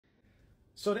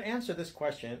So to answer this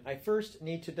question, I first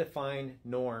need to define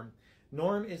norm.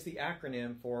 Norm is the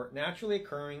acronym for naturally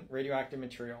occurring radioactive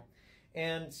material.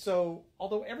 And so,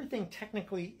 although everything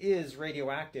technically is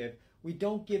radioactive, we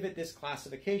don't give it this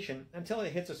classification until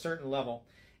it hits a certain level.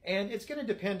 And it's going to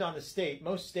depend on the state.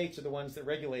 Most states are the ones that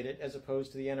regulate it as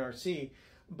opposed to the NRC.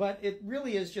 But it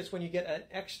really is just when you get an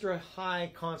extra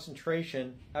high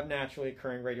concentration of naturally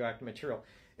occurring radioactive material.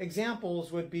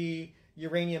 Examples would be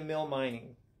uranium mill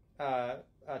mining.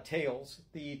 Tails.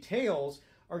 The tails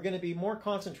are going to be more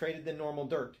concentrated than normal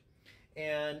dirt.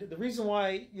 And the reason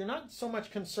why you're not so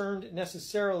much concerned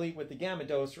necessarily with the gamma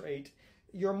dose rate,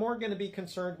 you're more going to be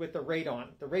concerned with the radon.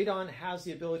 The radon has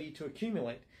the ability to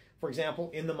accumulate, for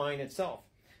example, in the mine itself.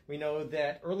 We know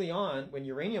that early on, when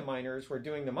uranium miners were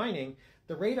doing the mining,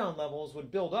 the radon levels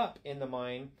would build up in the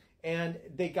mine and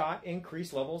they got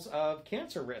increased levels of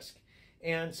cancer risk.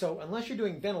 And so unless you're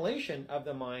doing ventilation of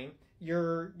the mine,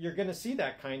 you're going to see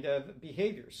that kind of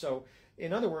behavior. So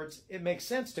in other words, it makes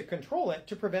sense to control it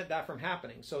to prevent that from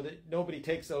happening so that nobody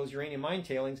takes those uranium mine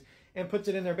tailings and puts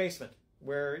it in their basement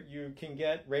where you can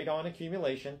get radon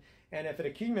accumulation. And if it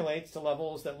accumulates to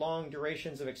levels that long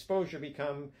durations of exposure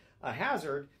become a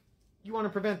hazard, you want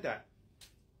to prevent that.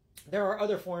 There are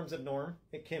other forms of norm.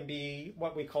 It can be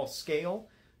what we call scale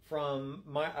from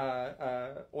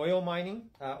oil mining,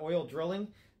 oil drilling.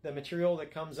 The material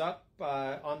that comes up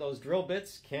on those drill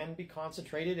bits can be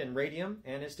concentrated in radium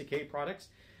and its decay products.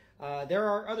 There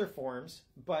are other forms,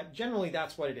 but generally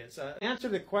that's what it is. Answer to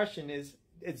the question is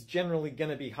it's generally going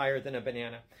to be higher than a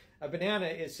banana. A banana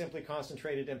is simply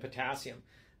concentrated in potassium.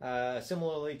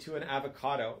 Similarly to an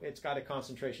avocado, it's got a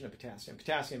concentration of potassium,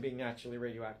 potassium being naturally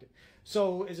radioactive.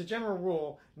 So as a general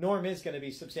rule, norm is going to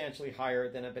be substantially higher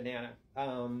than a banana.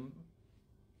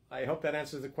 I hope that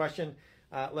answers the question.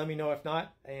 Let me know if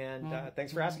not, and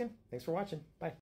thanks for asking. Thanks for watching. Bye.